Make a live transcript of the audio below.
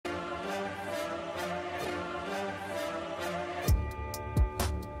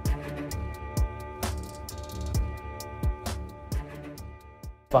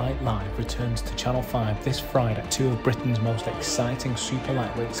Fight Live returns to Channel 5 this Friday. Two of Britain's most exciting super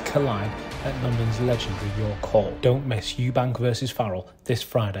lightweights collide at London's legendary York Hall. Don't miss Eubank vs Farrell this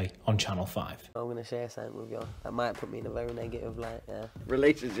Friday on Channel 5. I'm going to share something with you. That might put me in a very negative light, yeah.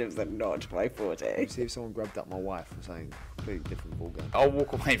 Relationships are not my forte. See if someone grabbed up my wife or something, completely different ballgame. I'll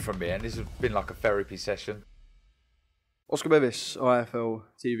walk away from it, and this has been like a therapy session. Oscar Bevis, IFL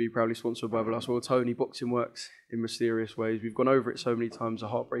TV, proudly sponsored by Velas. Well, Tony, boxing works in mysterious ways. We've gone over it so many times, a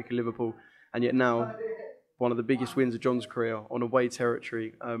heartbreak in Liverpool, and yet now, one of the biggest wins of John's career on away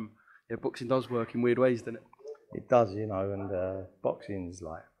territory. Yeah, boxing does work in weird ways, doesn't it? It does, you know, and boxing's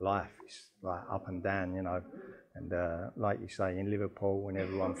like life. It's like up and down, you know. And like you say, in Liverpool, when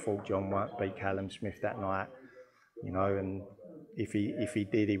everyone thought John won't beat Callum Smith that night, you know, and if he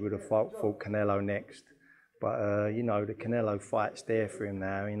did, he would have fought Canelo next. But, you know, the Canelo fight's there for him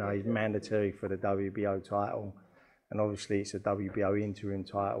now. You know, he's mandatory for the WBO title. And obviously it's a WBO interim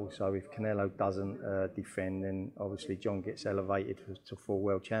title. So if Canelo doesn't defend, then obviously John gets elevated to full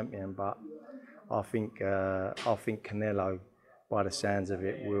world champion. But I think Canelo, by the sounds of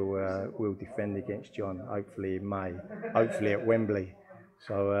it, will defend against John, hopefully in May, hopefully at Wembley.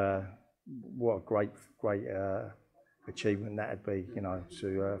 So what a great achievement that'd be, you know,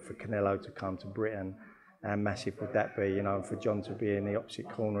 for Canelo to come to Britain. How massive would that be, you know, for John to be in the opposite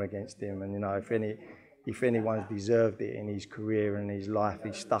corner against him? And, you know, if anyone's deserved it in his career and his life,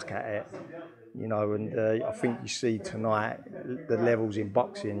 he's stuck at it, you know. And I think you see tonight the levels in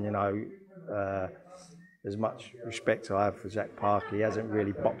boxing, you know, as much respect I have for Zach Parker, he hasn't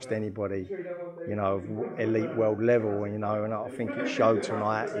really boxed anybody, you know, of elite world level, you know, and I think it showed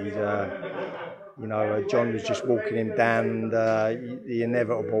tonight. He's, you know, John was just walking him down, and the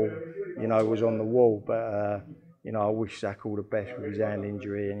inevitable, you know, was on the wall. But, you know, I wish Zach all the best with his hand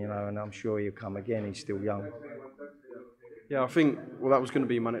injury, and, you know, and I'm sure he'll come again. He's still young. Yeah, I think, well, that was going to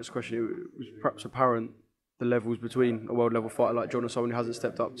be my next question. It was perhaps apparent the levels between a world level fighter like John and someone who hasn't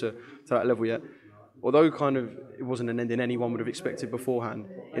stepped up to that level yet. Although kind of it wasn't an ending anyone would have expected beforehand,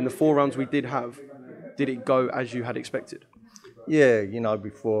 in the 4 rounds we did have, did it go as you had expected? Yeah, you know,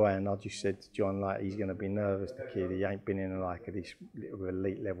 beforehand I just said to John, like, he's going to be nervous, the kid. He ain't been in like this little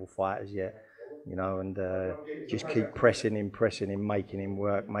elite level fighters yet, you know, and just keep pressing him, making him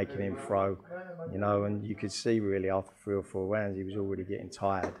work, making him throw, you know. And you could see really after 3 or 4 rounds he was already getting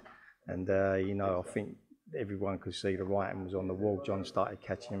tired. And, you know, I think everyone could see the writing was on the wall. John started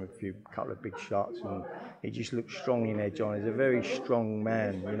catching him a couple of big shots, and he just looked strong in there. John is a very strong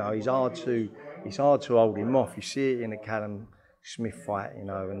man, you know. It's hard to hold him off. You see it in the Callum Smith fight, you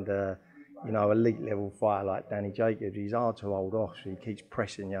know, and you know, elite level fighter like Danny Jacobs, he's hard to hold off. So he keeps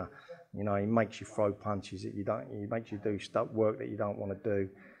pressing you, you know. He makes you throw punches that you don't. He makes you do work that you don't want to do,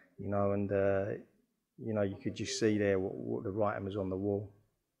 you know. And you know, you could just see there what the writing was on the wall.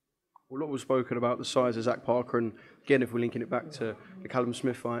 Well, a lot was spoken about the size of Zach Parker, and again, if we're linking it back to the Callum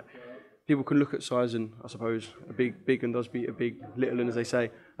Smith fight, people can look at size and, I suppose, a big and does beat a big little, and as they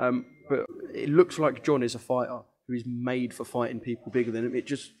say. But it looks like John is a fighter who is made for fighting people bigger than him.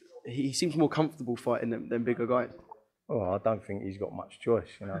 He seems more comfortable fighting them bigger guys. Oh, I don't think he's got much choice,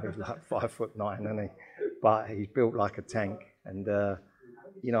 you know. He's like 5'9", isn't he? But he's built like a tank, and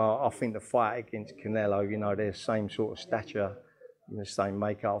you know, I think the fight against Canelo, you know, they're the same sort of stature, in the same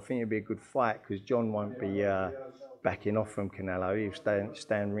makeup. I think it'd be a good fight because John won't be backing off from Canelo. He'll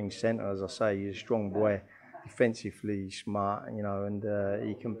stand ring centre, as I say. He's a strong boy, defensively smart, you know, and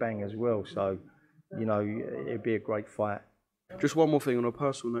he can bang as well. So, you know, it'd be a great fight. Just one more thing on a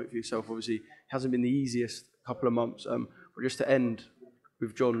personal note for yourself. Obviously, it hasn't been the easiest couple of months, but just to end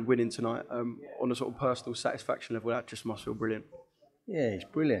with John winning tonight, on a sort of personal satisfaction level, that just must feel brilliant. Yeah, it's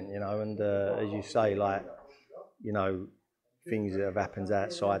brilliant, you know, and as you say, like, you know, things that have happened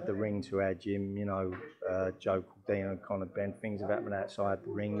outside the ring to our gym, you know, Joe Cordino and Conor Ben, things have happened outside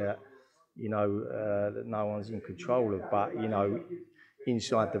the ring that, you know, that no one's in control of. But, you know,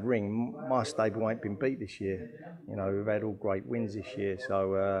 inside the ring, my stable ain't been beat this year. You know, we've had all great wins this year.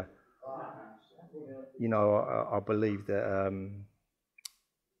 So, you know, I believe that,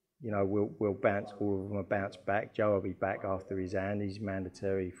 you know, we'll bounce, all of them will bounce back. Joe will be back after his hand. He's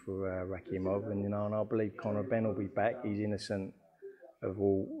mandatory for Rakimov, and, you know, and I believe Conor Ben will be back. He's innocent of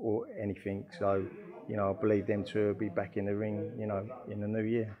all anything. So, you know, I believe them two will be back in the ring, you know, in the new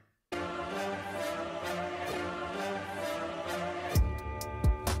year.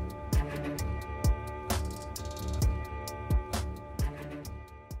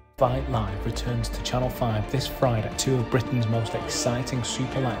 Fight Live returns to Channel 5 this Friday. Two of Britain's most exciting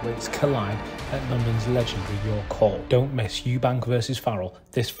super lightweights collide at London's legendary York Hall. Don't miss Eubank versus Farrell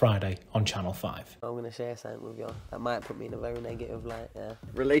this Friday on Channel 5. I'm going to share something with you. That might put me in a very negative light, yeah.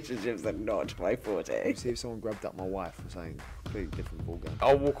 Relationships are not my forte. See if someone grabbed up my wife and saying completely different ballgame.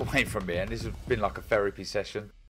 I'll walk away from it, and this has been like a therapy session.